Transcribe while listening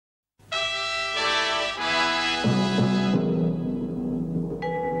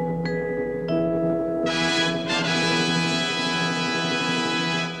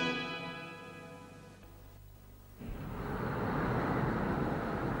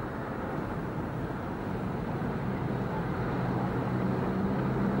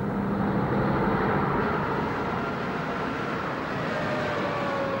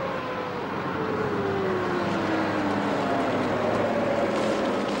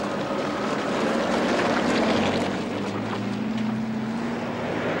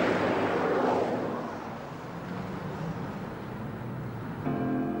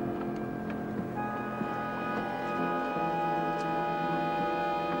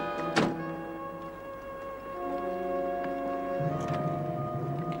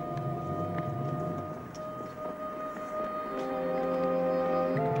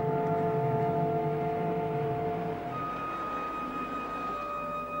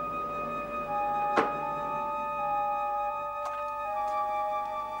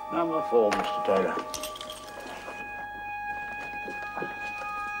number 4, Mr. Taylor.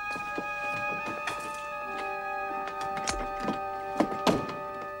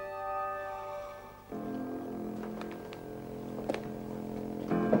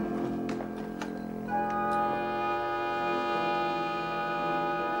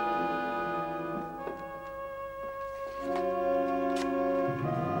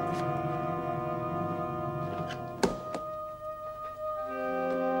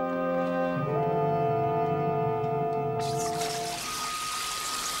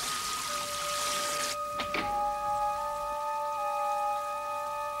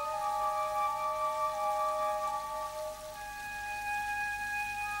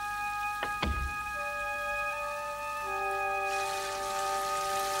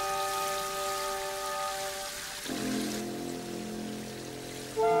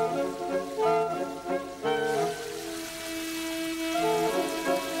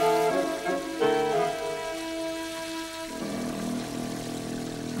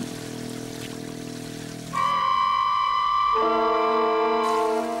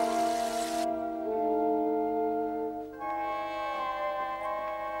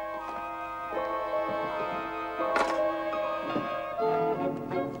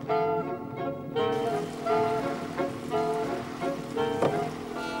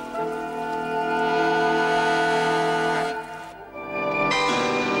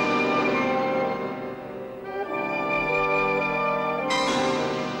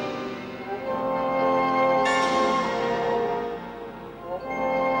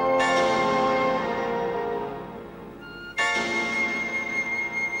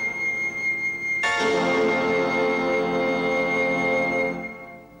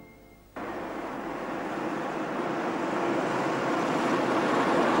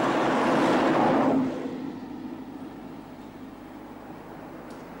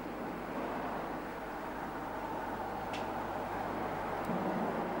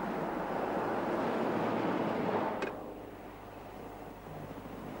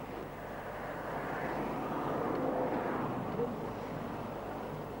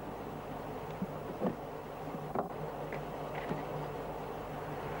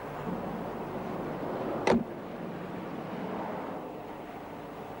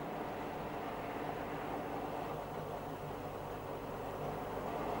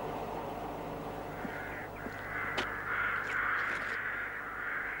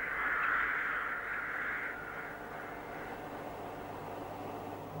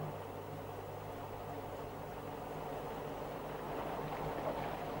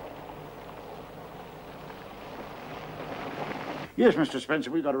 Yes, Mr.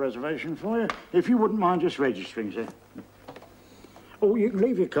 Spencer, we've got a reservation for you. If you wouldn't mind just registering, sir. Oh, you can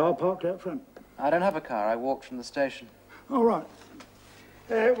leave your car parked out front. I don't have a car. I walked from the station. All right.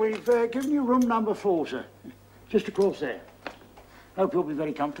 We've given you room number 4, sir. Just across there. Hope you'll be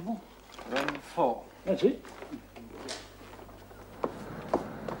very comfortable. Room 4. That's it.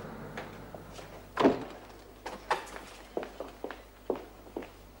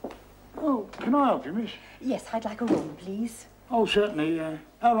 Oh, can I help you, miss? Yes, I'd like a room, please. Oh, certainly.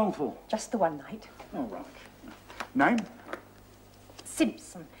 How long for? Just the one night. All right. Name?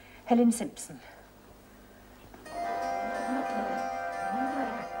 Simpson. Helen Simpson.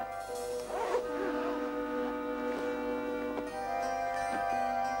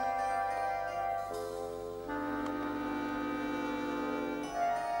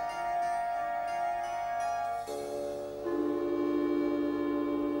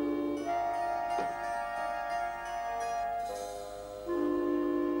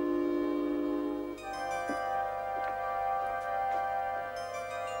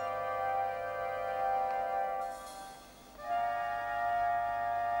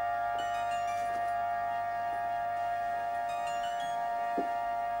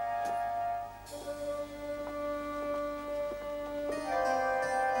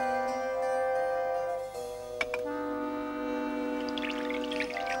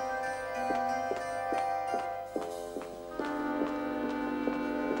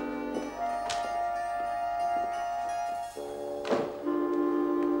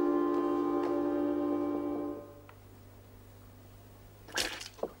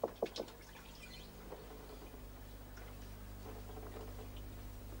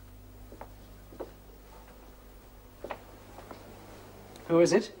 Who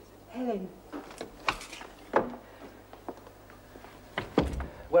is it? Helen.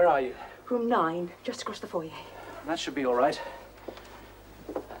 Where are you? Room 9, just across the foyer. That should be all right.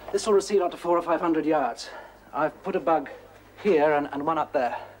 This will recede out to 400 or 500 yards. I've put a bug here and one up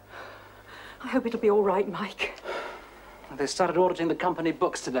there. I hope it'll be all right, Mike. They started auditing the company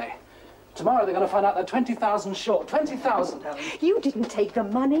books today. Tomorrow they're going to find out they're 20,000 short. 20,000, Helen. You didn't take the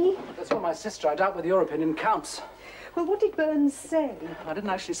money. That's what my sister, I doubt whether your opinion counts. Well, what did Burns say? I didn't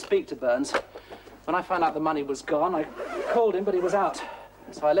actually speak to Burns. When I found out the money was gone, I called him, but he was out.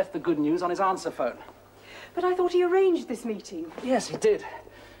 So I left the good news on his answer phone. But I thought he arranged this meeting. Yes, he did.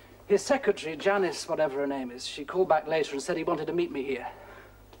 His secretary, Janice, whatever her name is, she called back later and said he wanted to meet me here.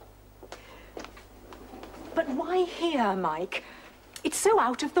 But why here, Mike? It's so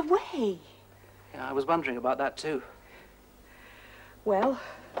out of the way. Yeah, I was wondering about that too. Well,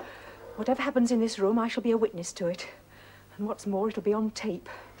 whatever happens in this room, I shall be a witness to it. And what's more, it'll be on tape.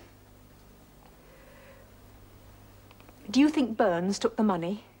 Do you think Burns took the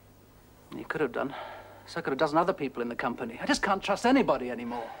money? He could have done. So could a dozen other people in the company. I just can't trust anybody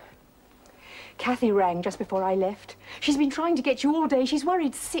anymore. Kathy rang just before I left. She's been trying to get you all day. She's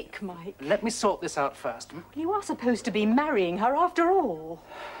worried sick, Mike. Let me sort this out first. You are supposed to be marrying her after all.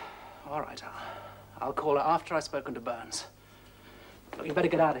 All right, I'll call her after I've spoken to Burns. Look, you better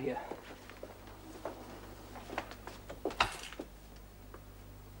get out of here.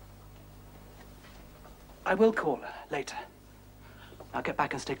 I will call her later. I'll get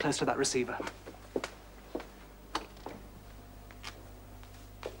back and stay close to that receiver.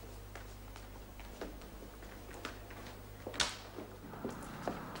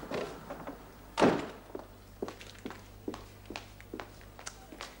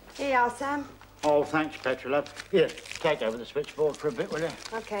 Here you are, Sam. Oh, thanks, Petra, love. Here, take over the switchboard for a bit, will you?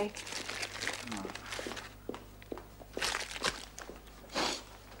 Okay.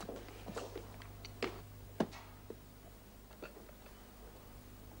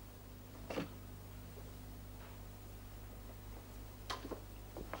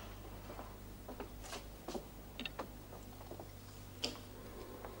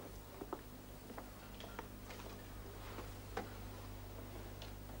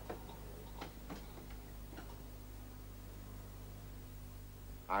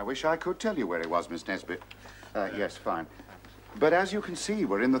 I wish I could tell you where he was, Miss Nesbit. Yes, fine. But as you can see,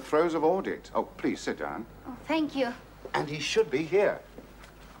 we're in the throes of audit. Oh, please sit down. Oh, thank you. And he should be here.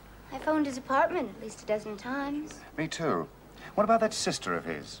 I phoned his apartment at least a dozen times. Me too. What about that sister of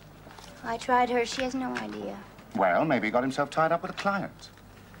his? I tried her. She has no idea. Well, maybe he got himself tied up with a client.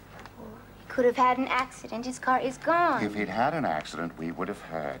 He could have had an accident. His car is gone. If he'd had an accident, we would have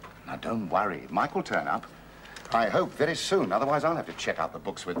heard. Now, don't worry. Mike will turn up. I hope very soon. Otherwise, I'll have to check out the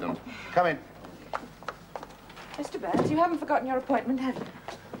books with them. Come in. Mr. Burns, you haven't forgotten your appointment, have you?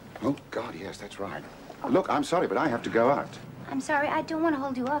 Oh, God, yes, that's right. Look, I'm sorry, but I have to go out. I'm sorry. I don't want to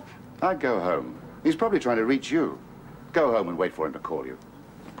hold you up. I'd go home. He's probably trying to reach you. Go home and wait for him to call you.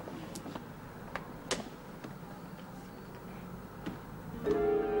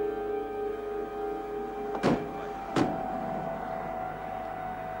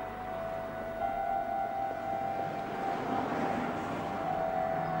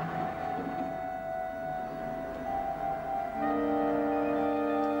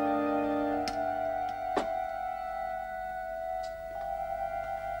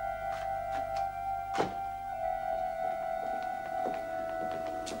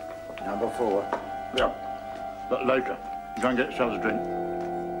 Number 4. Yeah. But later. Go and get yourselves a drink.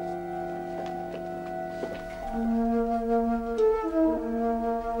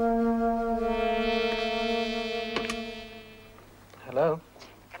 Hello?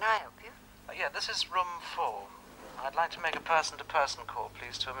 Can I help you? Yeah, this is room 4. I'd like to make a person-to-person call,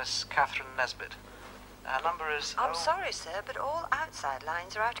 please, to a Miss Catherine Nesbit. Her number is... I'm sorry, sir, but all outside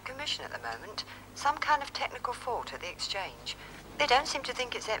lines are out of commission at the moment. Some kind of technical fault at the exchange. They don't seem to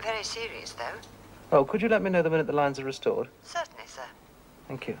think it's very serious, though. Oh, could you let me know the minute the lines are restored? Certainly, sir.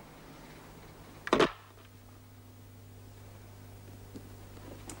 Thank you.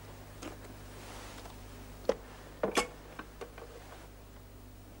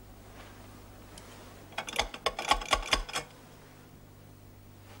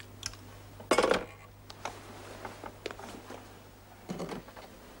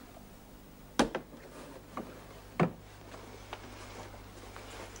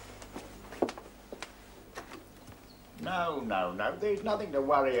 No. There's nothing to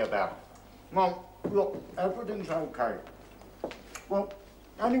worry about. Well, look, everything's okay. Well,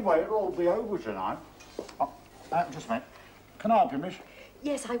 anyway, it'll all be over tonight. Just a minute. Can I help you, miss?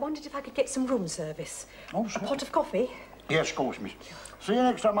 Yes, I wondered if I could get some room service. Oh, A sure. pot of coffee? Yes, of course, miss. See you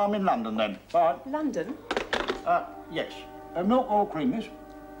next time I'm in London, then. Bye. London? Yes. Milk or cream, miss?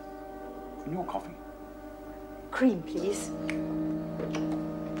 And your coffee? Cream, please.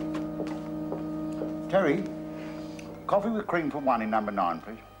 Terry, coffee with cream for 1 in number 9,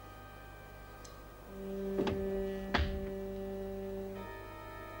 please.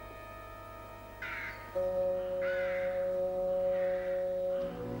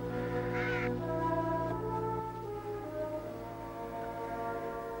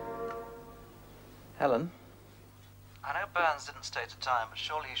 Helen? I know Burns didn't stay to time, but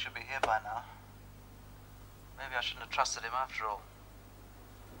surely he should be here by now. Maybe I shouldn't have trusted him after all.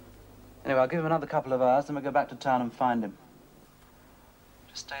 Anyway, I'll give him another couple of hours, then we'll go back to town and find him.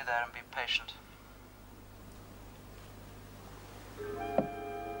 Just stay there and be patient.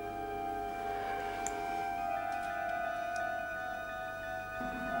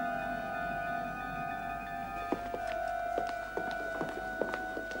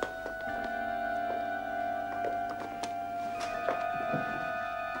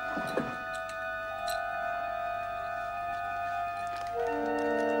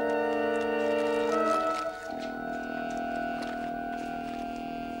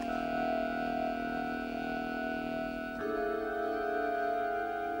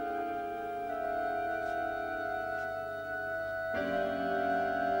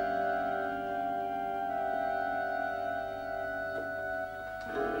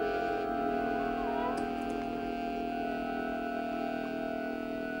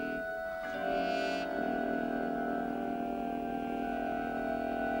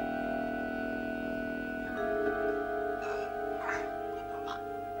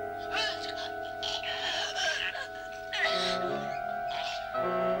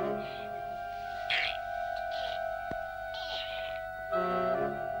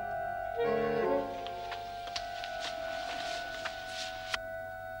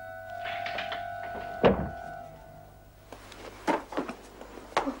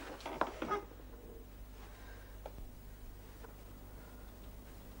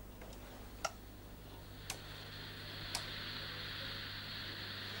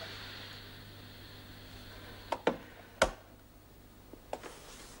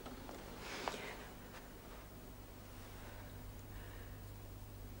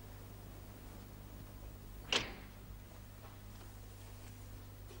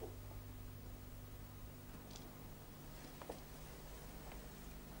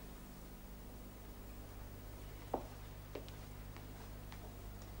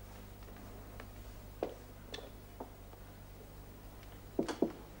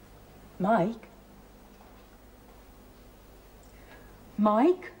 Mike?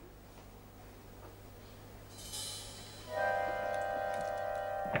 Mike?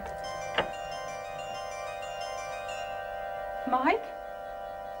 Mike?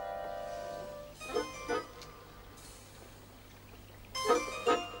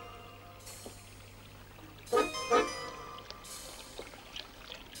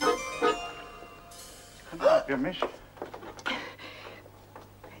 Can I help you, miss?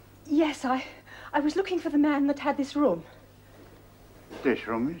 Yes, I was looking for the man that had this room. This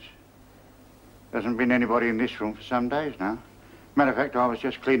room, miss? Hasn't been anybody in this room for some days now. Matter of fact, I was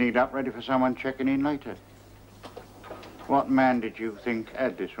just cleaning it up, ready for someone checking in later. What man did you think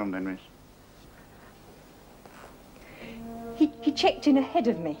had this room then, miss? He checked in ahead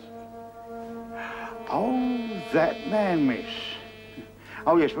of me. Oh, that man, miss.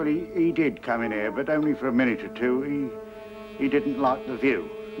 Oh, yes, well, he did come in here, but only for a minute or two. He didn't like the view.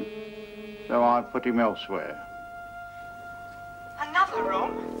 So I put him elsewhere. Another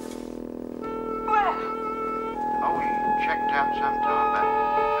room? Where? Oh, he checked out some time back,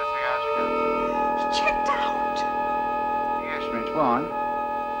 2 or 3 hours ago. He checked out? Yes, miss. Why?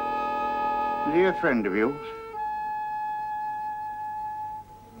 Is he a friend of yours?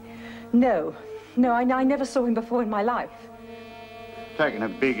 No. No, I never saw him before in my life. Taking a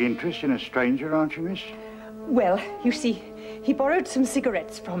big interest in a stranger, aren't you, miss? Well, you see, he borrowed some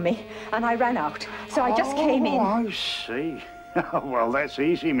cigarettes from me, and I ran out, so I just came in. Oh, I see. Oh, well, that's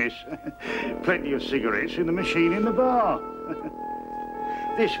easy, miss. Plenty of cigarettes in the machine in the bar.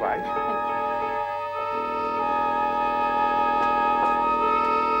 This way.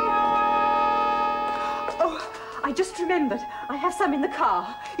 Oh, I just remembered. I have some in the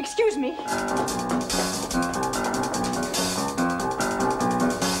car. Excuse me.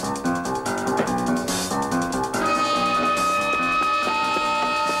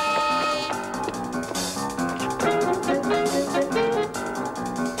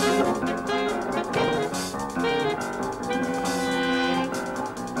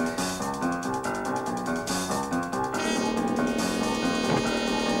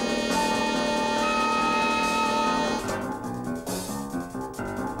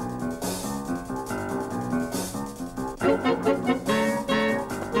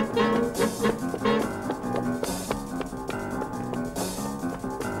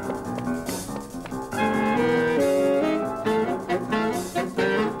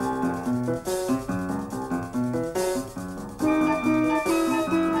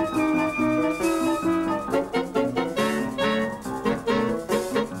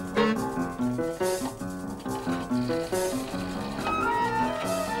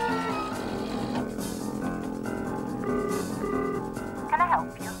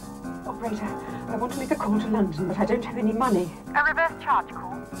 London, but I don't have any money. A reverse charge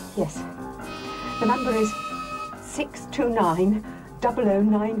call? Yes. The number is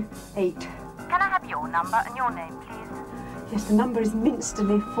 629-0098. Can I have your number and your name, please? Yes, the number is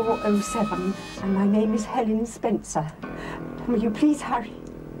Minsterley 407, and my name is Helen Spencer. Will you please hurry?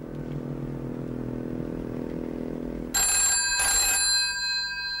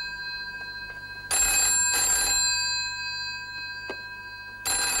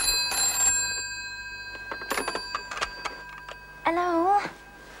 Hello?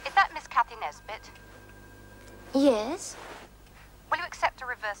 Is that Miss Kathy Nesbitt? Yes? Will you accept a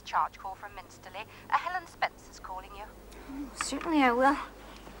reverse charge call from Minsterley? Helen Spencer's calling you. Certainly I will.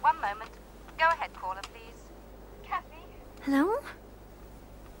 One moment. Go ahead, caller, please. Kathy? Hello?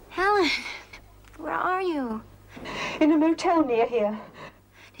 Helen, where are you? In a motel near here.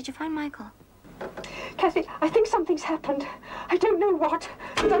 Did you find Michael? Kathy, I think something's happened. I don't know what.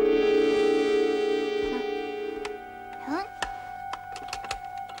 Helen? Helen?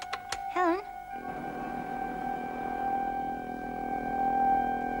 Helen?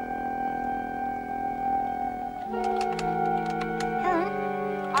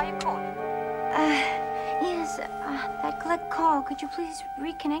 Are you calling? Yes, that collect call. Could you please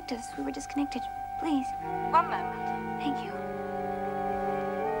reconnect us? We were disconnected. Please. One moment. Thank you.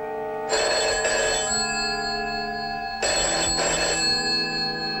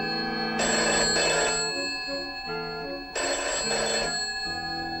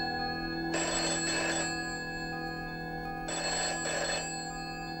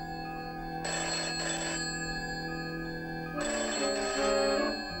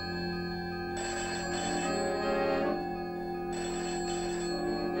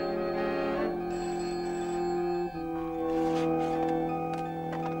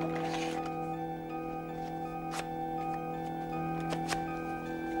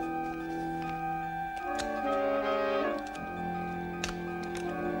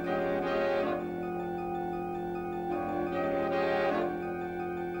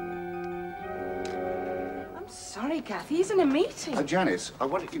 Sorry, Kathy, he's in a meeting. Janice,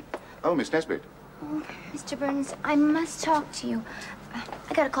 what did you... Oh, Miss Nesbitt. Oh, Mr. Burns, I must talk to you.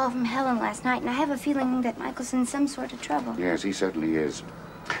 I got a call from Helen last night, and I have a feeling that Michael's in some sort of trouble. Yes, he certainly is.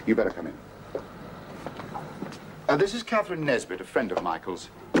 You better come in. This is Catherine Nesbitt, a friend of Michael's.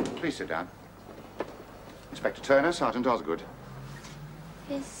 Please sit down. Inspector Turner, Sergeant Osgood.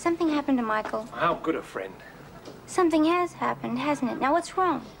 Has something happened to Michael? How good a friend. Something has happened, hasn't it? Now, what's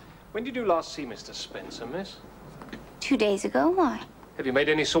wrong? When did you last see Mr. Spencer, miss? 2 days ago. Why? Have you made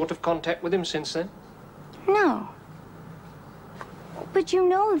any sort of contact with him since then? No. But you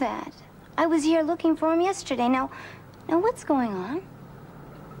know that. I was here looking for him yesterday. Now what's going on?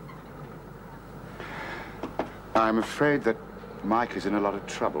 I'm afraid that Mike is in a lot of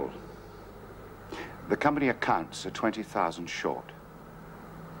trouble. The company accounts are 20,000 short.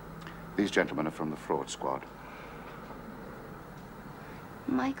 These gentlemen are from the fraud squad.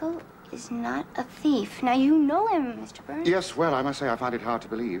 Michael is not a thief. Now, you know him, Mr. Burns. Yes, well, I must say I find it hard to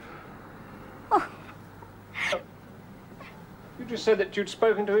believe. Oh. You just said that you'd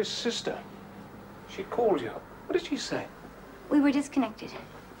spoken to his sister. She called you. What did she say? We were disconnected.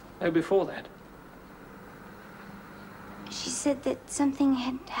 No, before that. She said that something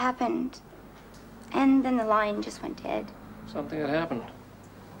had happened, and then the line just went dead. Something had happened.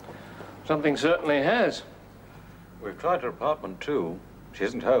 Something certainly has. We've tried her apartment, too. She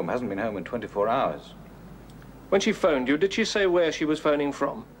isn't home, hasn't been home in 24 hours. When she phoned you, did she say where she was phoning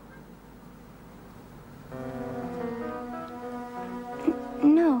from?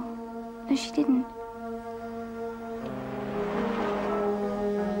 No, she didn't.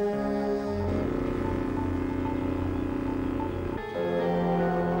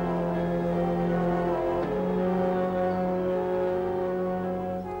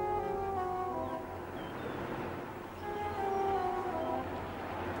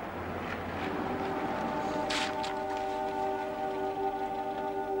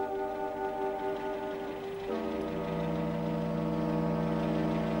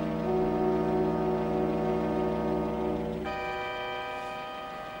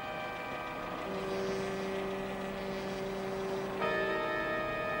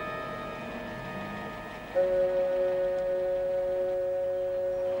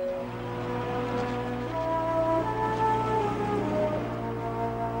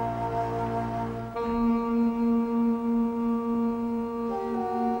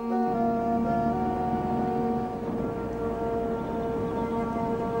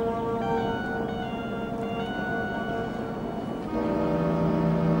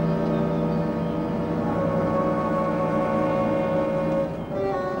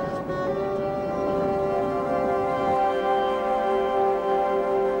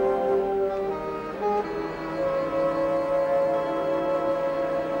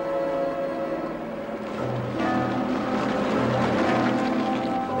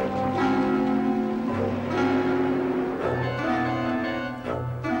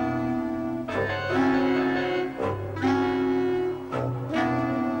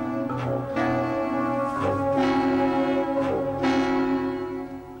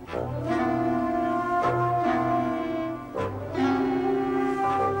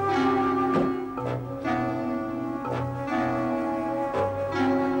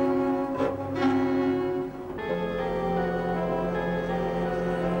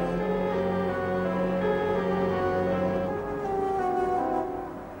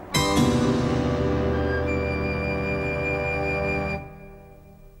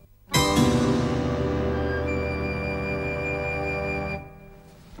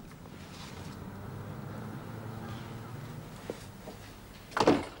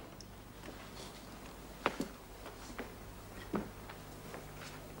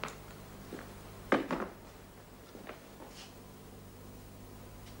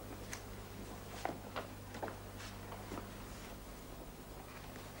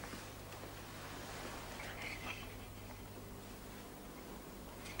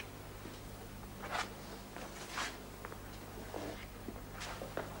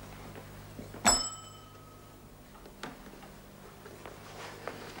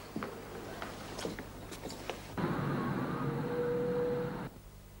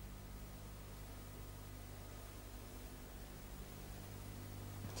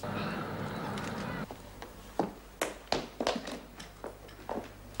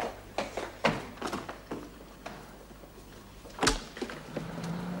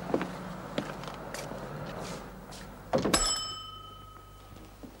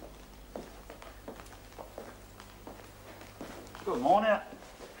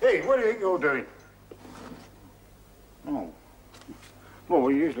 Hey, what do you think you're doing? Oh. Well,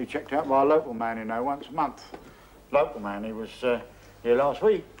 we usually checked out by a local man, you know, once a month. Local man, he was here last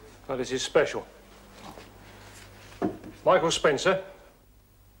week. Oh, this is special. Michael Spencer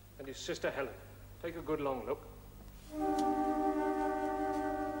and his sister Helen. Take a good long look.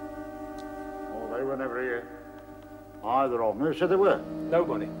 Oh, they were never here. Either of them. Who said they were?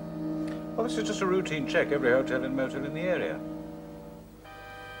 Nobody. Well, this is just a routine check. Every hotel and motel in the area.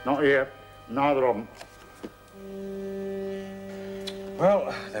 Not here. Neither of them.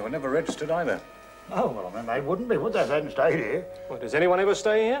 Well, they were never registered either. Oh, well, I mean, they wouldn't be, would they, if they hadn't stayed here? Well, does anyone ever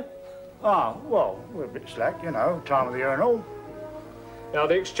stay here? Ah, well, we're a bit slack, you know, time of the year and all. Now,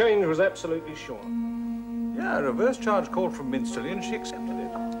 the exchange was absolutely sure. Yeah, a reverse charge called from Minsterley and she accepted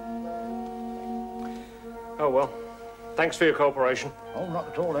it. Oh, well. Thanks for your cooperation. Oh, not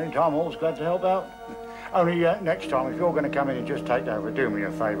at all. Any time, always glad to help out. Only next time, if you're going to come in and just take over, do me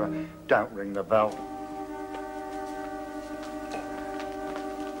a favour. Don't ring the bell.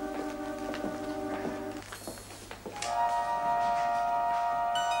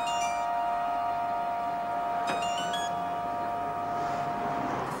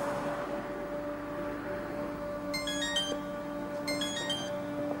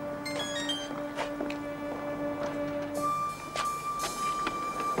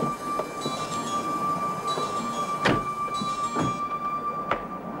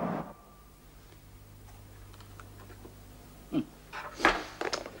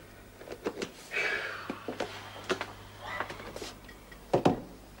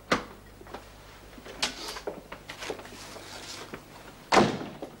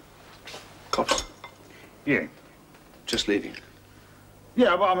 Yeah. Just leaving?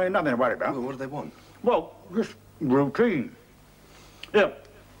 Yeah, well, I mean, nothing to worry about. Well, what do they want? Well, just routine. Yeah.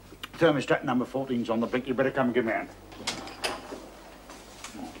 Thermostat number 14's on the blink. You better come and give me a hand.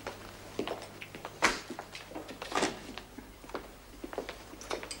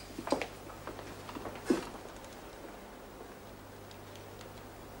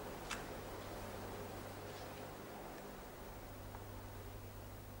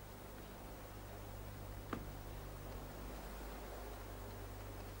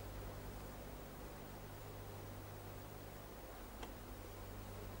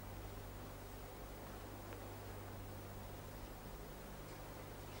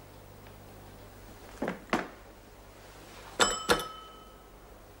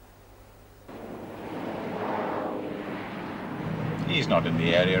 He's not in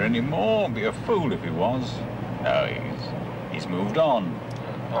the area anymore. Be a fool if he was. No, he's moved on.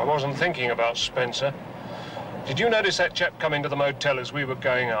 I wasn't thinking about Spencer. Did you notice that chap come into the motel as we were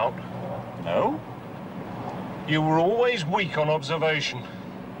going out? No? You were always weak on observation.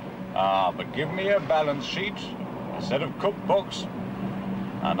 Ah, but give me a balance sheet, a set of cookbooks,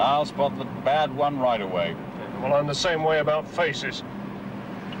 and I'll spot the bad one right away. Well, I'm the same way about faces.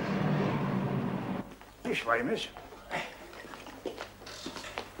 This way, miss.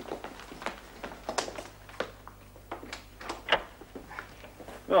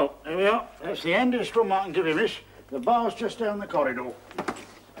 Well, here we are. That's the handiest room I can give you, miss. The bar's just down the corridor.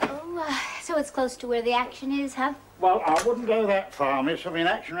 Oh, so it's close to where the action is, huh? Well, I wouldn't go that far, miss. I mean,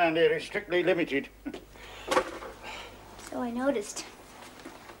 action around here is strictly limited. So I noticed.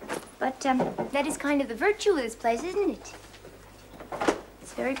 But, that is kind of the virtue of this place, isn't it?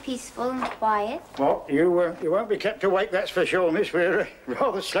 It's very peaceful and quiet. Well, you won't be kept awake, that's for sure, miss. We're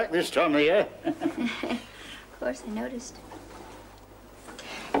rather slack this time of year. Of course, I noticed.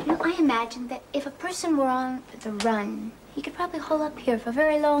 You know, I imagine that if a person were on the run, he could probably hole up here for a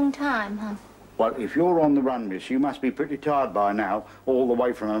very long time, huh? Well, if you're on the run, miss, you must be pretty tired by now, all the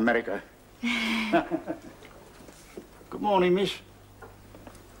way from America. Good morning, miss.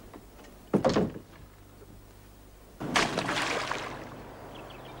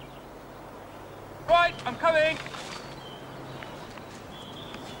 Right, I'm coming.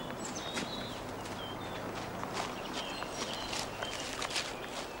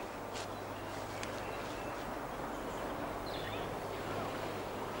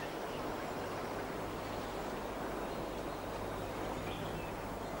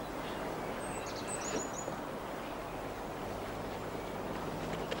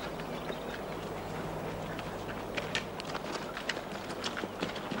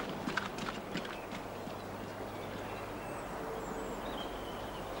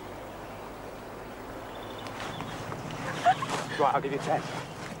 Right, I'll give you 10.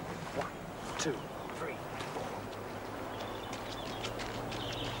 1, 2, 3.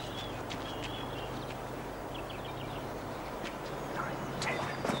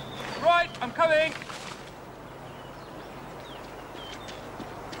 Right, I'm coming.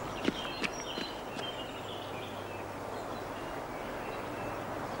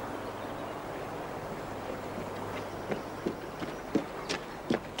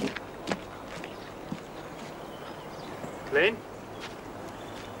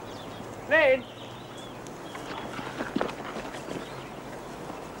 Lynn!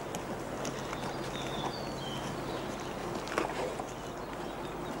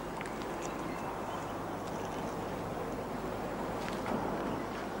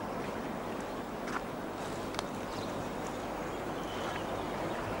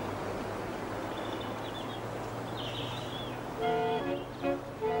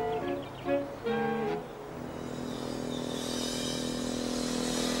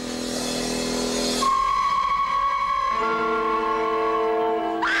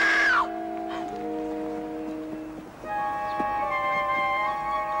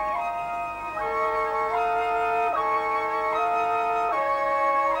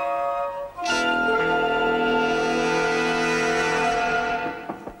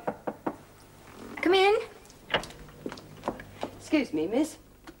 Excuse me, miss.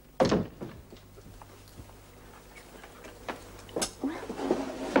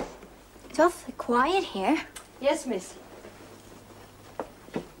 It's awfully quiet here. Yes, miss.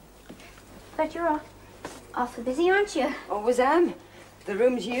 But you're awfully busy, aren't you? Always am. If the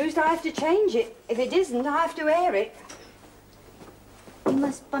room's used, I have to change it. If it isn't, I have to air it. You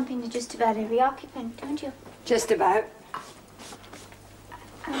must bump into just about every occupant, don't you? Just about.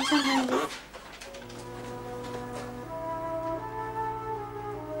 I was wondering...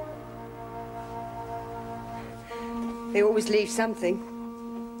 They always leave something.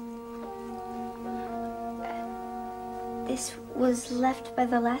 This was left by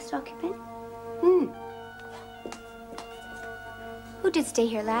the last occupant? Who did stay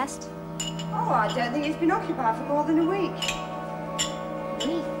here last? Oh, I don't think it's been occupied for more than a week.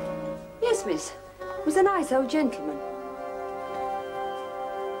 Me? Yes, miss. It was a nice old gentleman.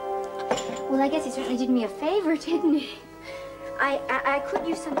 Well, I guess he certainly did me a favor, didn't he? I could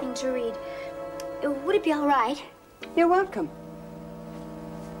use something to read. Would it be all right? You're welcome.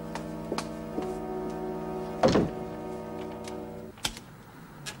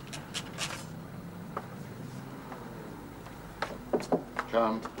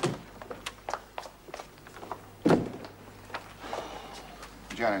 John.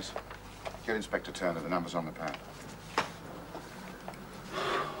 Janice, get Inspector Turner. The number's on the pad.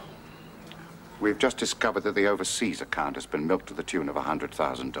 We've just discovered that the overseas account has been milked to the tune of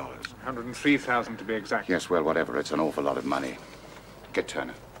 $100,000. 103,000 to be exact. Yes, well, whatever. It's an awful lot of money. Get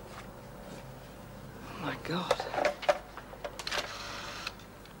Turner. Oh, my God.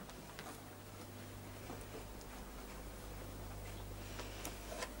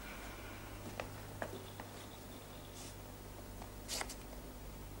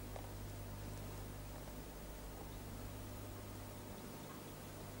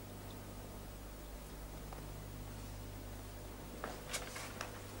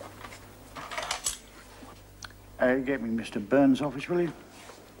 Get me Mr. Burns' office, will you?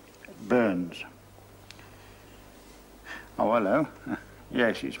 Burns. Oh, hello.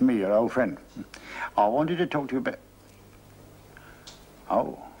 Yes, it's me, your old friend. I wanted to talk to you about...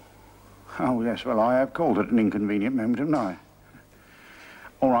 Oh. Oh, yes, well, I have called at an inconvenient moment, haven't I?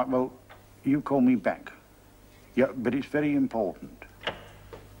 All right, well, you call me back. Yeah, but it's very important.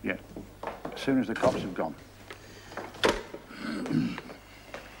 Yeah, as soon as the cops have gone.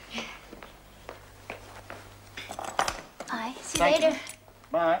 See you later.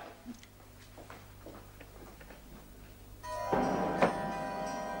 Bye.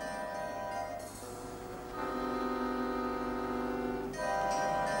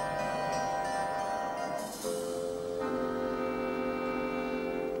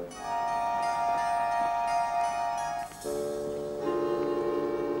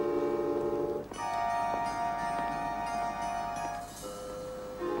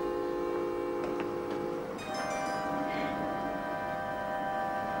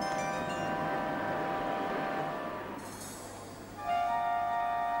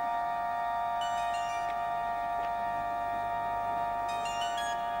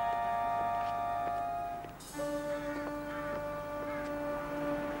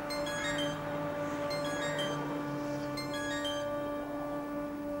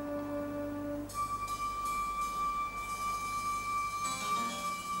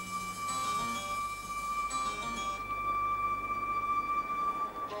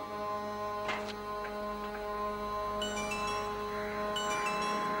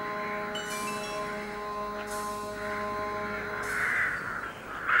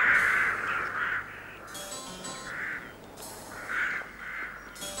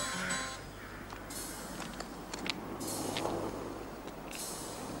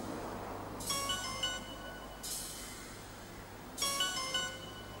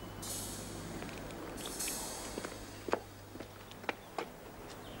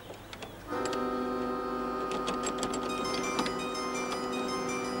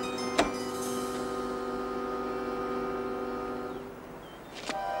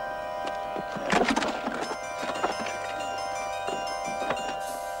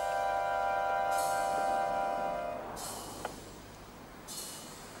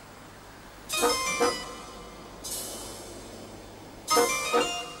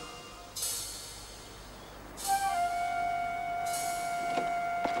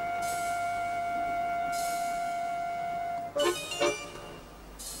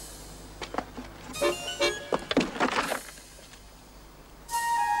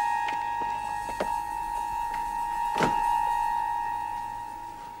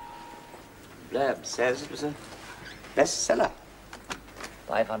 blurb says it was a bestseller.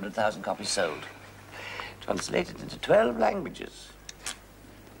 500,000 copies sold. Translated into 12 languages.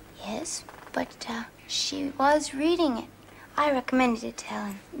 Yes, but she was reading it. I recommended it to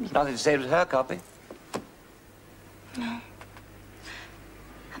Helen. There's nothing to say it was her copy. No.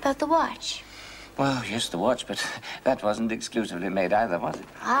 How about the watch? Well, yes, the watch, but that wasn't exclusively made either, was it?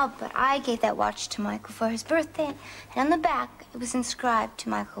 Ah, but I gave that watch to Michael for his birthday, and on the back it was inscribed to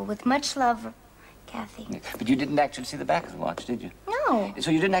Michael with much love, Kathy. But you didn't actually see the back of the watch, did you? No.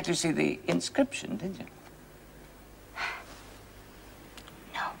 So you didn't actually see the inscription, did you?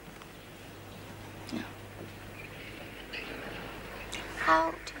 No.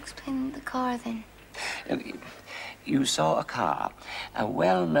 How to explain the car, then? You saw a car, a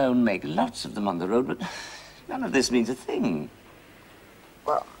well-known make, lots of them on the road, but none of this means a thing.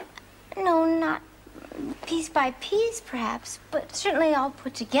 Well, no, not piece by piece, perhaps, but certainly all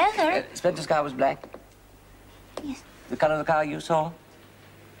put together. Spencer's car was black? Yes. The color of the car you saw?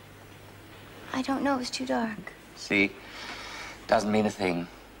 I don't know, it was too dark. See, doesn't mean a thing.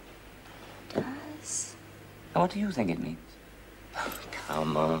 Does? Now, what do you think it means?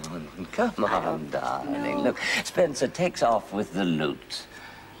 Come on, darling. know. Look, Spencer takes off with the loot.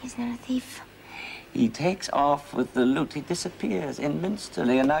 He's not a thief. He takes off with the loot. He disappears in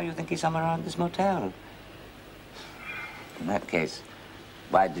Minsterley, and now you think he's somewhere around this motel. In that case,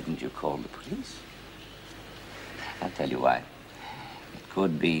 why didn't you call the police? I'll tell you why. It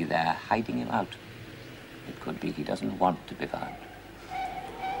could be they're hiding him out. It could be he doesn't want to be found.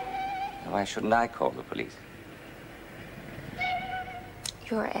 Why shouldn't I call the police?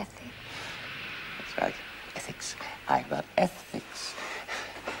 Your ethic. That's right. Ethics. I've got ethics.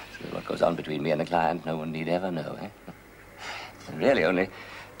 So what goes on between me and the client, no one need ever know, eh? And really only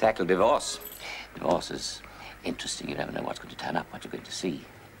tackle divorce. Divorce is interesting. You never know what's going to turn up, what you're going to see.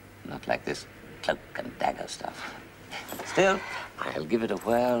 Not like this cloak and dagger stuff. Still, I'll give it a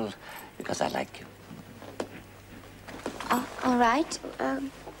whirl because I like you. All right.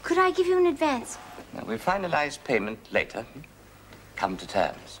 Could I give you an advance? Now, we'll finalize payment later. Come to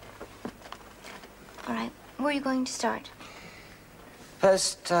terms. All right. Where are you going to start?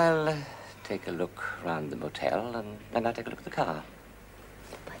 First, I'll take a look around the motel, and then I'll take a look at the car.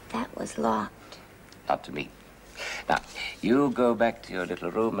 But that was locked. Not to me. Now, you go back to your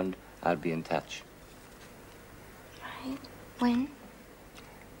little room, and I'll be in touch. Right. When?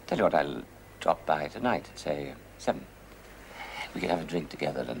 Tell you what, I'll drop by tonight at, say, 7. We can have a drink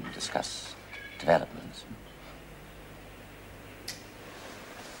together and discuss developments.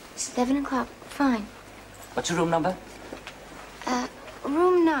 7 o'clock. Fine. What's your room number?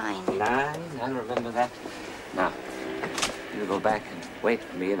 Room 9. 9? I'll remember that. Now, you go back and wait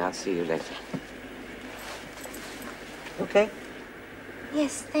for me, and I'll see you later. Okay?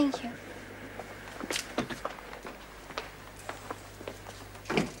 Yes, thank you.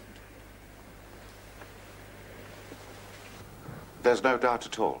 There's no doubt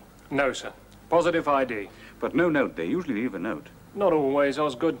at all? No, sir. Positive ID. But no note. They usually leave a note. Not always,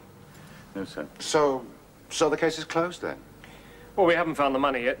 Osgood. No, sir. So the case is closed, then? Well, we haven't found the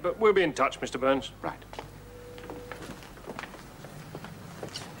money yet, but we'll be in touch, Mr. Burns. Right.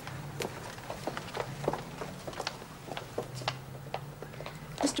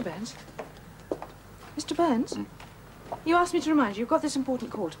 Mr. Burns? Mr. Burns? You asked me to remind you, you've got this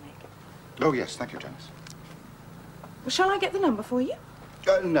important call to make. Oh, yes, thank you, Janice. Well, shall I get the number for you?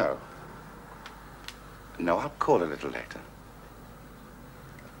 No. No, I'll call a little later.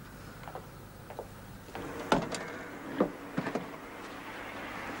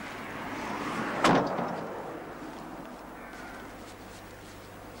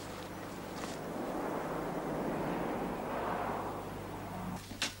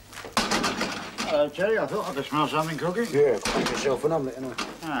 Jerry, I thought I could smell something cooking. Yeah, make yourself an omelette, anyway.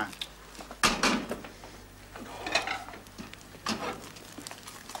 Ah.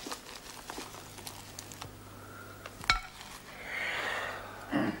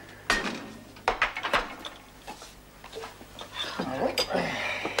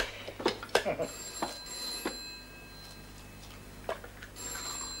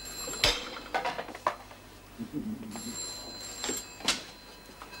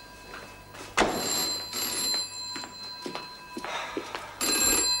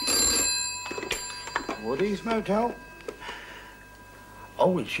 Woody's Motel?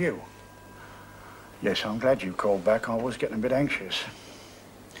 Oh, it's you. Yes, I'm glad you called back. I was getting a bit anxious.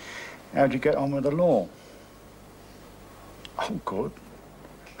 How'd you get on with the law? Oh, good.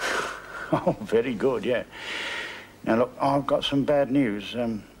 Oh, very good, yeah. Now, look, I've got some bad news.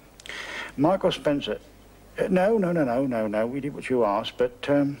 Michael Spencer... No. We did what you asked, but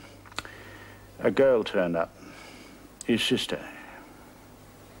A girl turned up. His sister.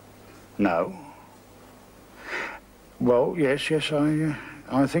 No. Well, yes,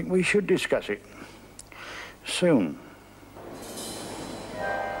 I think we should discuss it. Soon.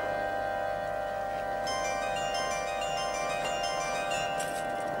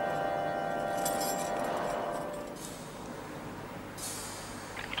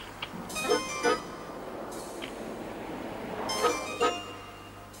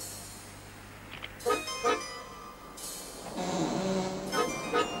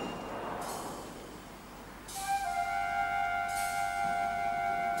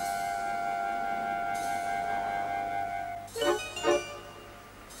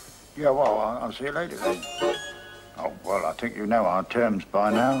 Yeah, well, I'll see you later then. Oh, well, I think you know our terms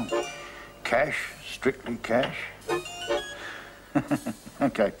by now. Cash, strictly cash.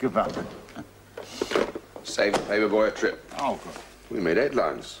 Okay, goodbye. Saved the paper boy a trip. Oh, good. We made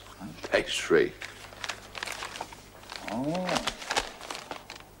headlines. Page 3. Oh.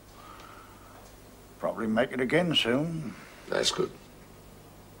 Probably make it again soon. That's good.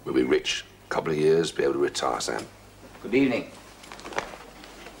 We'll be rich. A couple of years, be able to retire, Sam. Good evening.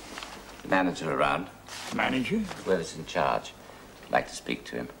 The manager around. Manager? Whoever's in charge. I'd like to speak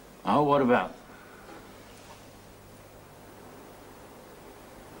to him. Oh, what about?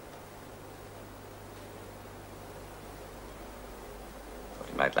 Thought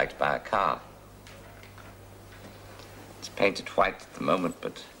he might like to buy a car. It's painted white at the moment,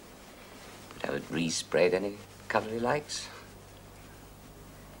 but would have it resprayed any colour he likes.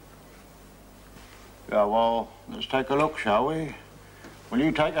 Yeah, well, let's take a look, shall we? Will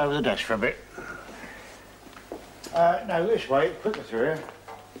you take over the desk for a bit? No, this way, quicker through here.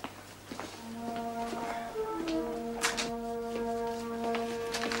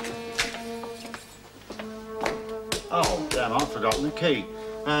 Oh, damn, I've forgotten the key.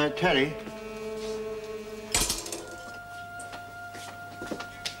 Terry?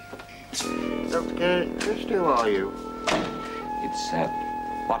 Look, just who are you? It's,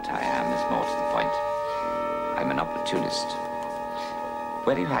 what I am is more to the point. I'm an opportunist.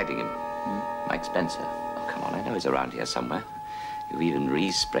 Where are you hiding him? Mike Spencer. Oh, come on, I know he's around here somewhere. You've even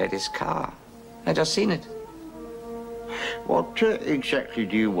resprayed his car. I just seen it. What exactly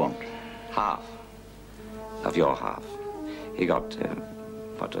do you want? Half of your half. He got,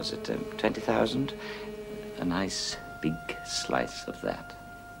 what was it, 20,000? A nice big slice of that.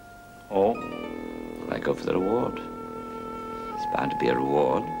 Oh? Well, I go for the reward. There's bound to be a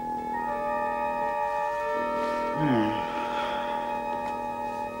reward.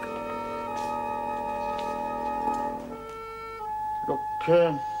 Look,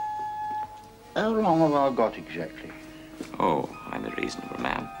 how long have I got exactly? Oh, I'm a reasonable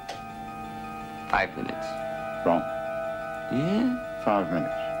man. 5 minutes. Wrong. Yeah? 5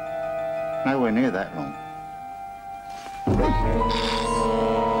 minutes. Nowhere near that long.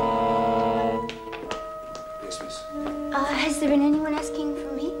 Yes, miss. Has there been anyone asking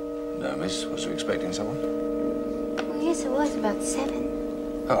for me? No, miss. Was you expecting someone? Well, yes, it was about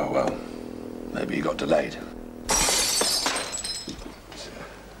 7. Oh, well, maybe you got delayed.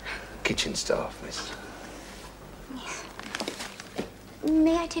 Kitchen staff, miss.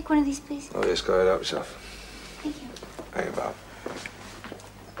 May I take one of these, please? Oh, yes, go ahead, help yourself. Thank you. Hang about.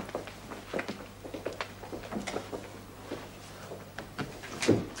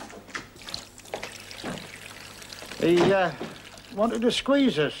 He, wanted to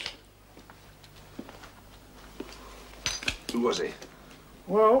squeeze us. Who was he?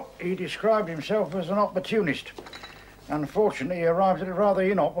 Well, he described himself as an opportunist. Unfortunately, he arrived at a rather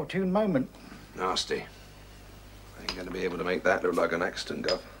inopportune moment. Nasty. Ain't going to be able to make that look like an accident,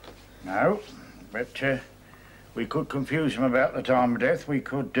 Gov. No, but we could confuse him about the time of death. We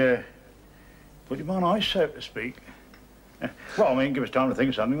could put him on ice, so to speak. Well, I mean, give us time to think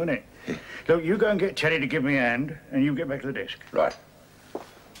of something, wouldn't it? Look, you go and get Teddy to give me a hand, and you get back to the desk. Right.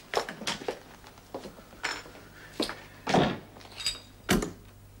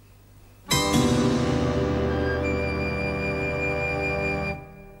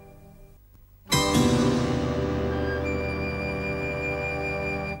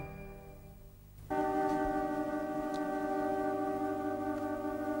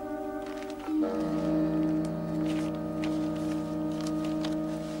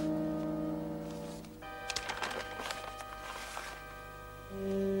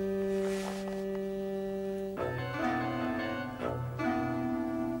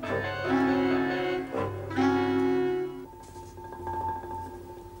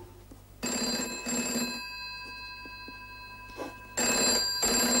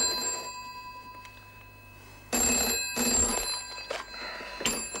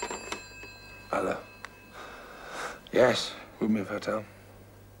 Hello. Yes. Woodmove Hotel.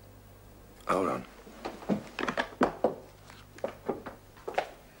 Hold on.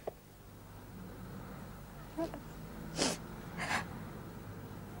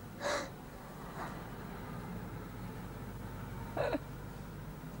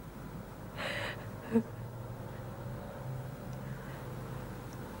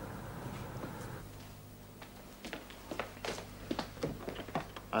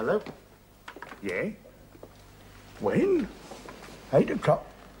 Hello? Yeah? When? 8 o'clock?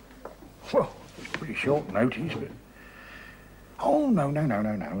 Well, it's pretty short notice, but... Oh, no,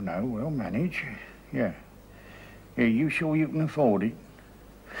 we'll manage. Yeah. Yeah, you sure you can afford it?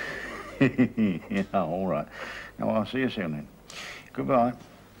 Yeah, all right. No, I'll see you soon then. Goodbye.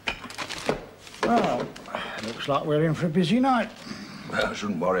 Well, looks like we're in for a busy night. Well, I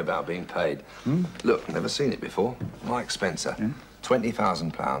shouldn't worry about being paid. Look, never seen it before. Mike Spencer,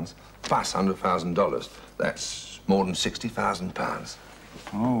 £20,000 plus $100,000. That's more than £60,000.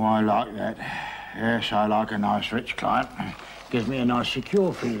 Oh, I like that. Yes, I like a nice rich client. Gives me a nice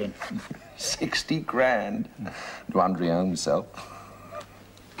secure feeling. 60 grand to under your own self.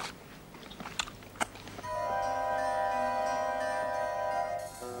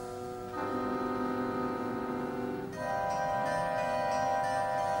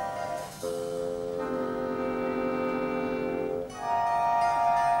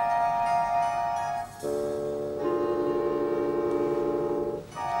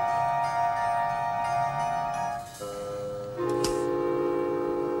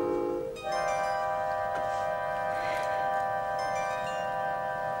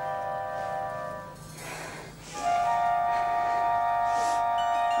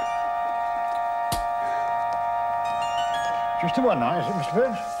 Just the one night, is it, Mr.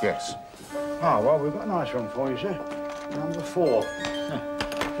 Burns? Yes. Ah, well, we've got a nice one for you, sir. Number 4.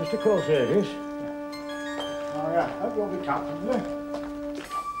 Just across there it is. Oh, yeah, hope you'll be comfortable.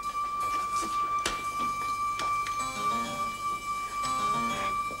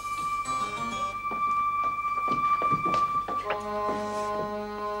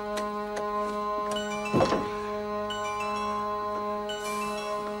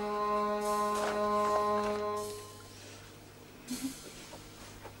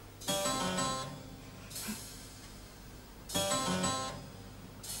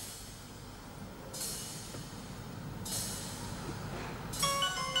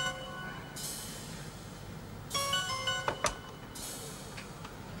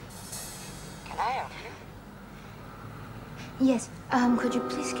 Yes, could you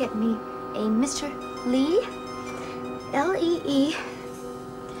please get me a Mr. Lee? L-E-E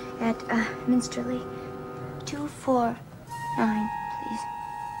at Minster Lee 249, please.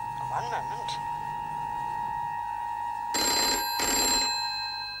 One moment.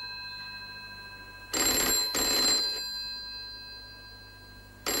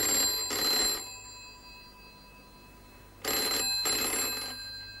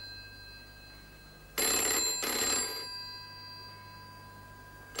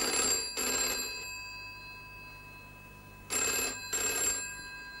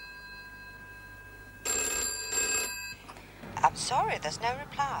 I'm sorry, there's no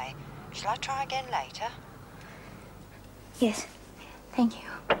reply. Shall I try again later? Yes, thank you.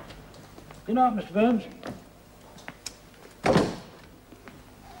 Good night, Mr. Burns.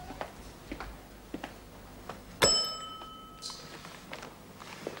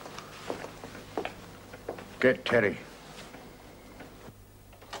 Get Teddy.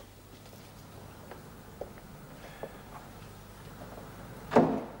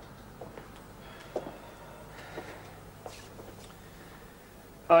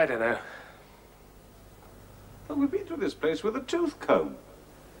 I don't know. Well, we've been through this place with a tooth comb.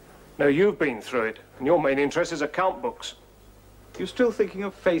 No, you've been through it, and your main interest is account books. You still thinking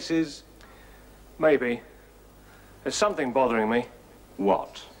of faces? Maybe. There's something bothering me.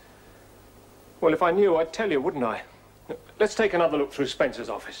 What? Well, if I knew, I'd tell you, wouldn't I? Let's take another look through Spencer's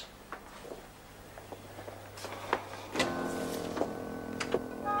office.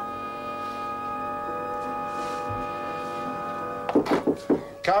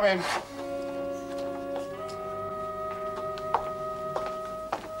 Come in.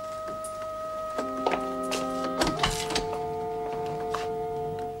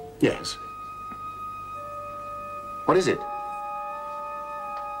 Yes. What is it?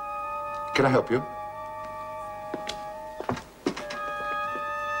 Can I help you?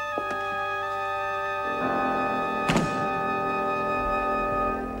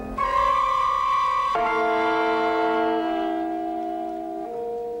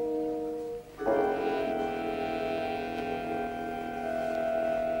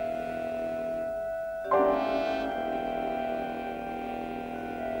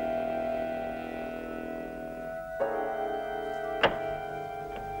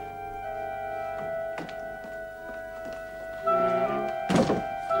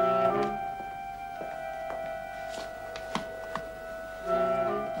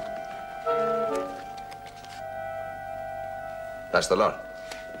 That's the lot.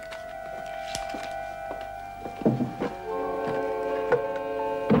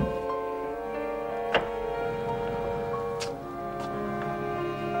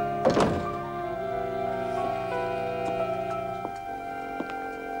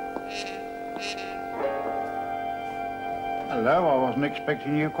 Hello, I wasn't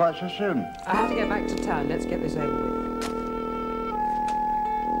expecting you quite so soon. I have to get back to town. Let's get this over with.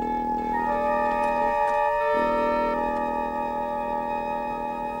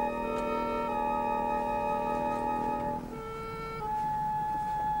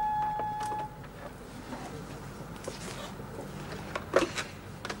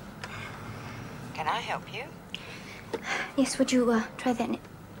 Can I help you? Yes, would you try that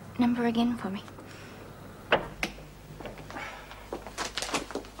number again for me?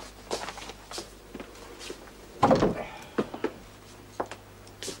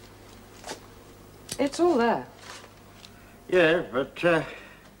 It's all there. Yeah, but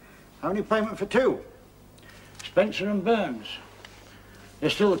only payment for two. Spencer and Burns.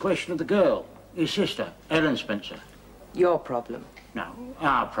 There's still the question of the girl, his sister, Ellen Spencer. Your problem. No,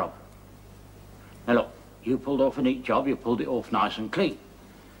 our problem. Now look, you pulled off a neat job, you pulled it off nice and clean.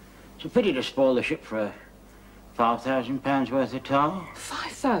 It's a pity to spoil the ship for £5,000 worth of tar.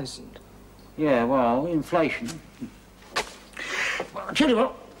 5,000? Yeah, well, inflation. Well, I'll tell you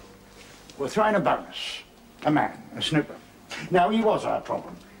what, we're throwing a bonus. A man, a snooper. Now, he was our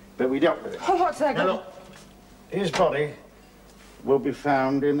problem, but we dealt with it. Oh, what's that? Now look, his body will be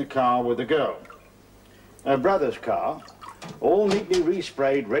found in the car with the girl. Her brother's car, all neatly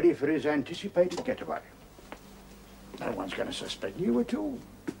resprayed, ready for his anticipated getaway. No one's going to suspect you at all.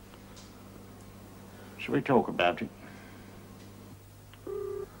 Shall we talk about it?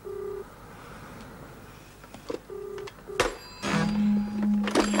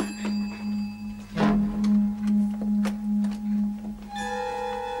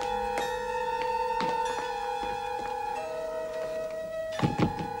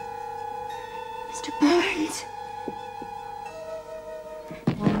 Mr. Burns.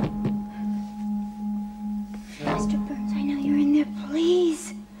 Mr. Burns, I know you're in there,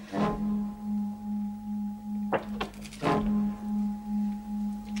 please.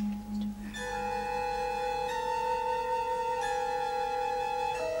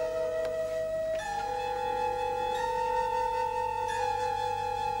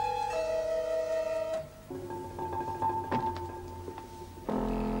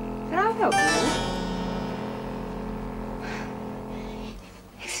 Can I help you?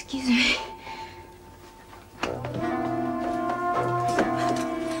 Excuse me.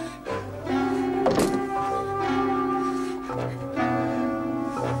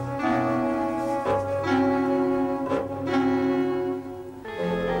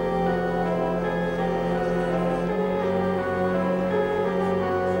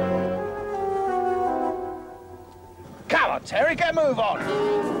 Come on, Terry, get a move on.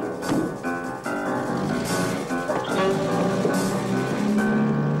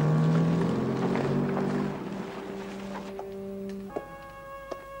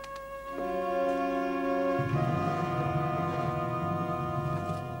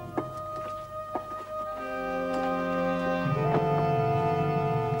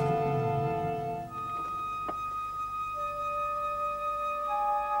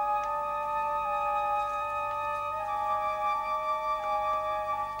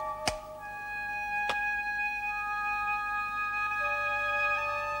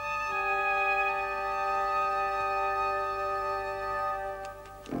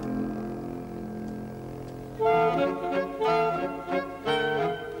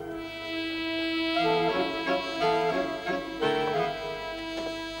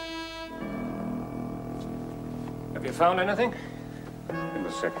 Have you found anything? In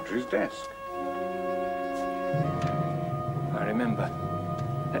the secretary's desk. I remember.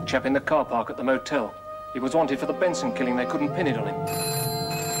 That chap in the car park at the motel. He was wanted for the Benson killing. They couldn't pin it on him.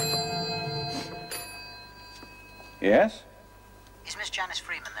 Yes? Is Miss Janice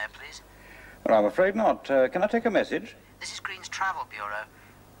Freeman there, please? Well, I'm afraid not. Can I take a message? This is Green's Travel Bureau.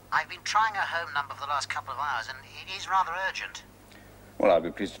 I've been trying her home number for the last couple of hours, and it is rather urgent. Well, I'll be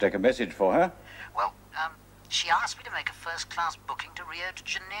pleased to take a message for her. Well, she asked me to make a first-class booking to Rio de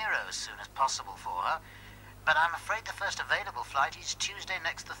Janeiro as soon as possible for her, but I'm afraid the first available flight is Tuesday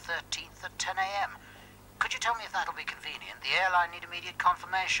next the 13th at 10 a.m. Could you tell me if that'll be convenient? The airline need immediate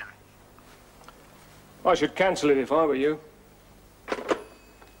confirmation. I should cancel it if I were you.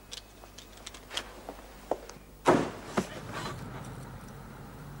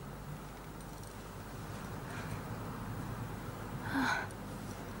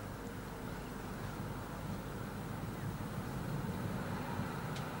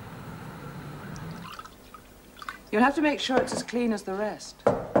 You'll have to make sure it's as clean as the rest.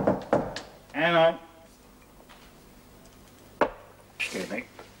 Hang on. Excuse me.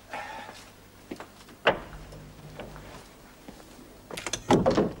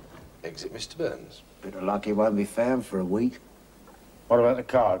 Exit Mr. Burns. Bit of luck he won't be found for a week. What about the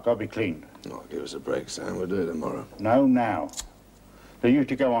car? Got to be cleaned. Oh, give us a break, Sam. We'll do it tomorrow. No, now. So you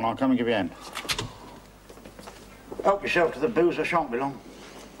two go on. I'll come and give you a hand. Help yourself to the booze. I shan't be long.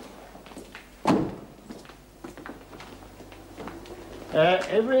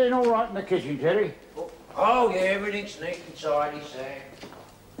 Everything all right in the kitchen, Terry? Oh, yeah, everything's neat and tidy, Sam.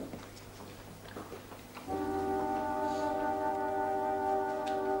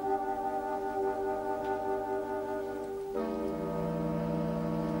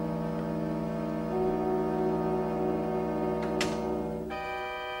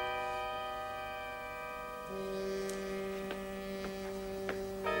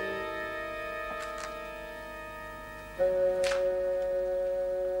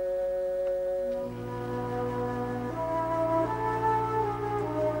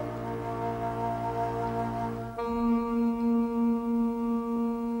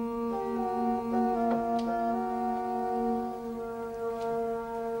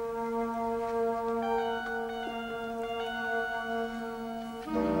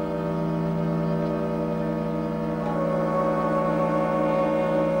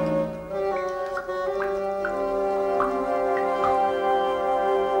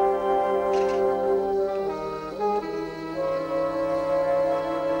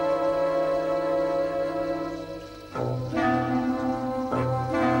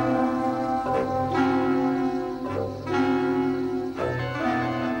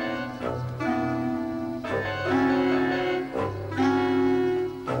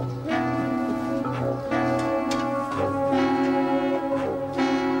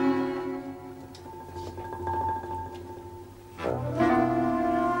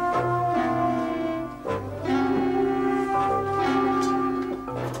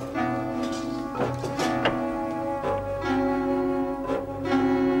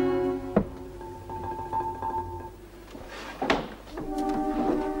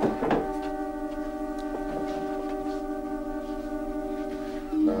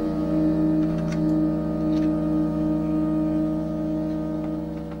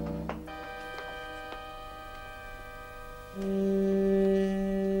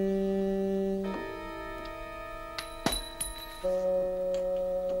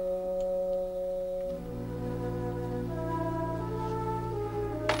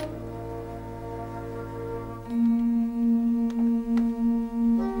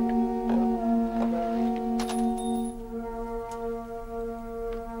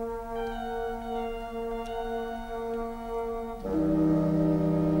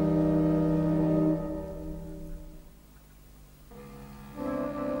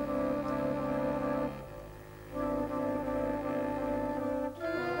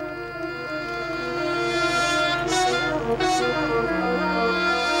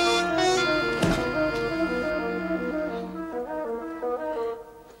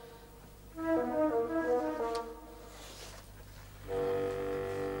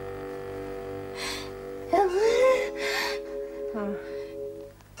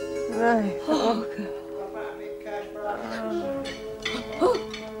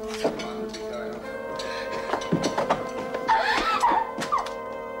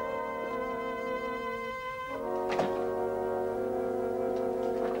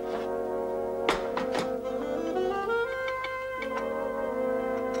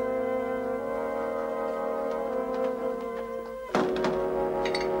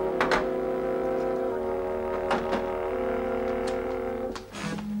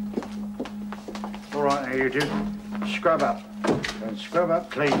 You two, scrub up. And scrub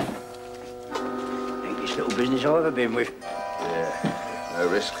up clean. Biggest little business I've ever been with. Yeah, no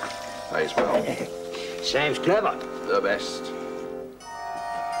risk. Pays well. Sam's clever. The best.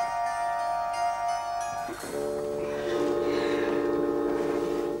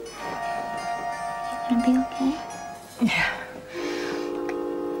 You gonna be okay? Yeah.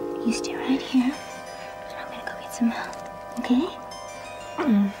 You stay right here, and I'm gonna go get some help, okay?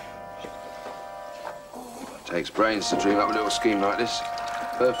 Takes brains to dream up a little scheme like this.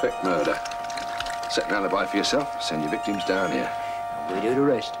 Perfect murder. Set an alibi for yourself, send your victims down here. We do the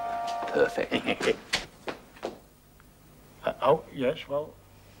rest. Perfect. Oh, yes, well,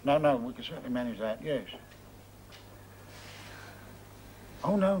 no, we can certainly manage that, yes.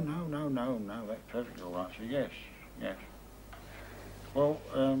 Oh, no, that's perfectly all right, so yes. Well,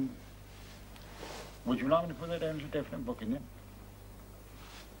 would you like me to put that down as a definite booking then?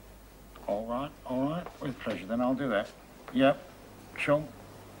 All right. With pleasure, then I'll do that. Yep, sure.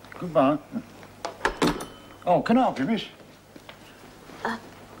 Goodbye. Oh, can I help you, miss?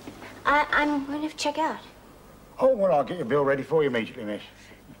 I'm going to check out. Oh, well, I'll get your bill ready for you immediately, miss.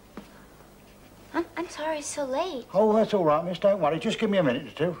 I'm sorry it's so late. Oh, that's all right, miss. Don't worry. Just give me a minute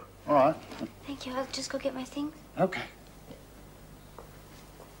or two. All right. Thank you. I'll just go get my things. Okay.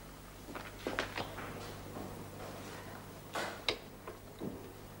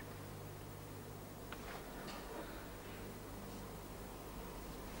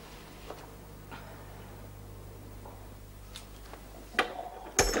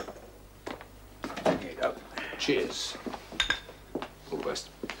 Here you go. Cheers. All the best.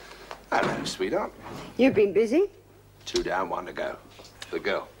 Hello, sweetheart. You've been busy? 2 down, 1 to go. The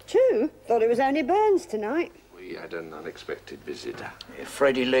girl. 2? Thought it was only Burns tonight. We had an unexpected visitor. Yeah,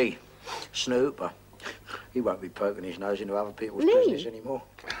 Freddie Lee, snooper. He won't be poking his nose into other people's Lee? business anymore.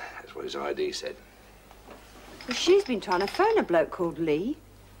 That's what his ID said. Well, she's been trying to phone a bloke called Lee.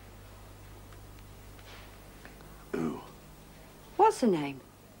 Who? What's her name?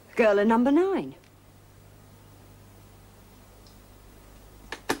 Girl at number 9.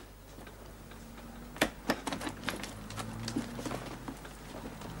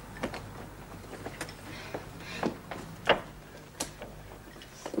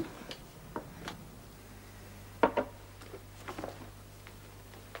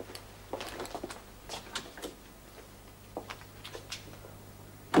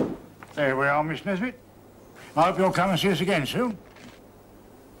 There we are, Miss Nesbitt. I hope you'll come and see us again soon.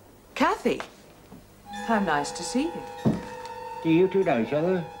 Kathy, how nice to see you. Do you two know each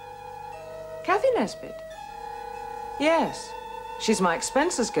other? Kathy Nesbitt? Yes, she's Mike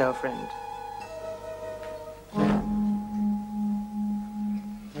Spencer's girlfriend.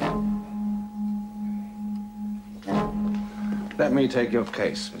 Let me take your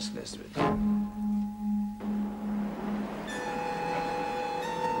case, Miss Nesbitt.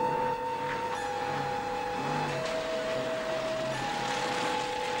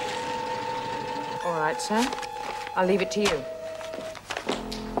 All right, sir. I'll leave it to you.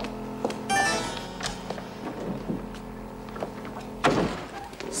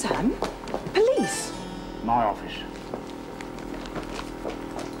 Sam? Police? My office.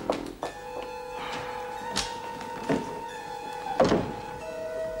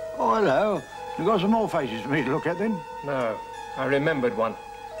 Oh, hello. You got some more faces for me to look at, then? No, I remembered one.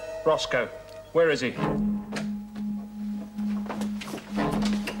 Roscoe. Where is he?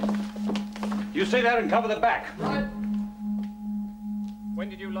 You stay there and cover the back. Right. When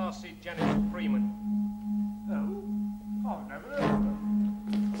did you last see Janice Freeman? Oh, I've never heard of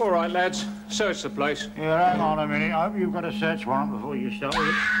her. All right, lads. Search the place. Yeah, hang on a minute. I hope you've got a search warrant before you start with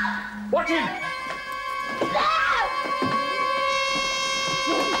it. Watch him!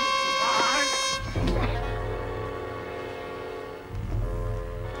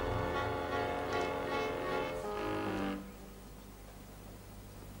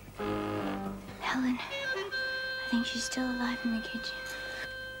 Helen, I think she's still alive in the kitchen.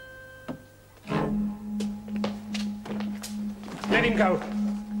 Let him go.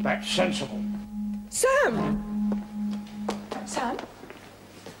 That's sensible. Sam! Sam?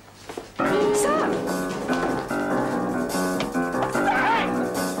 Sam!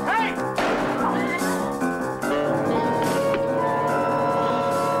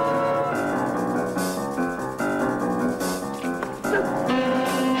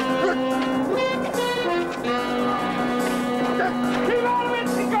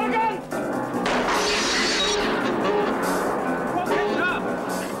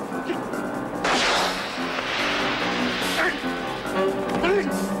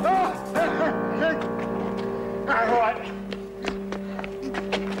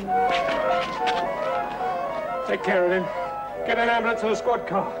 Take care of him. Get an ambulance and a squad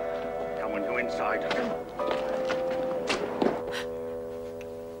car. Come on, you inside.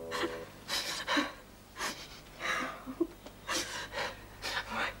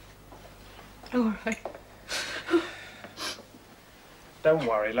 All right. Don't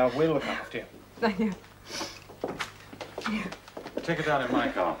worry, love. We'll look after you. Thank you. Take it down in my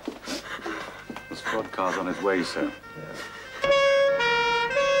car. The squad car's on its way, sir.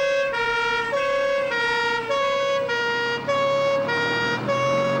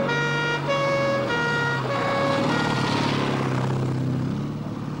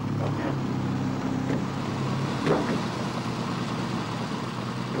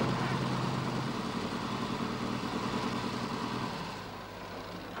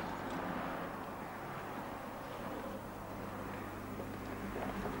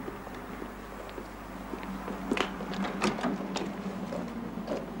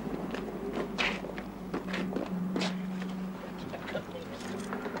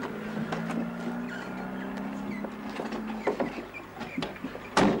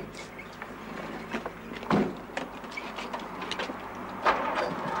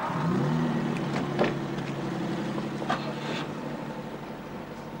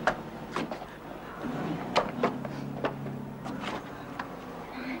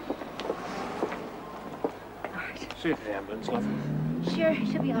 See you at the ambulance, love. Sure,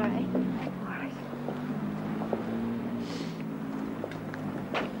 she'll be all right. All right.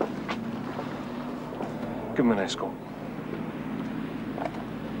 Give him an escort.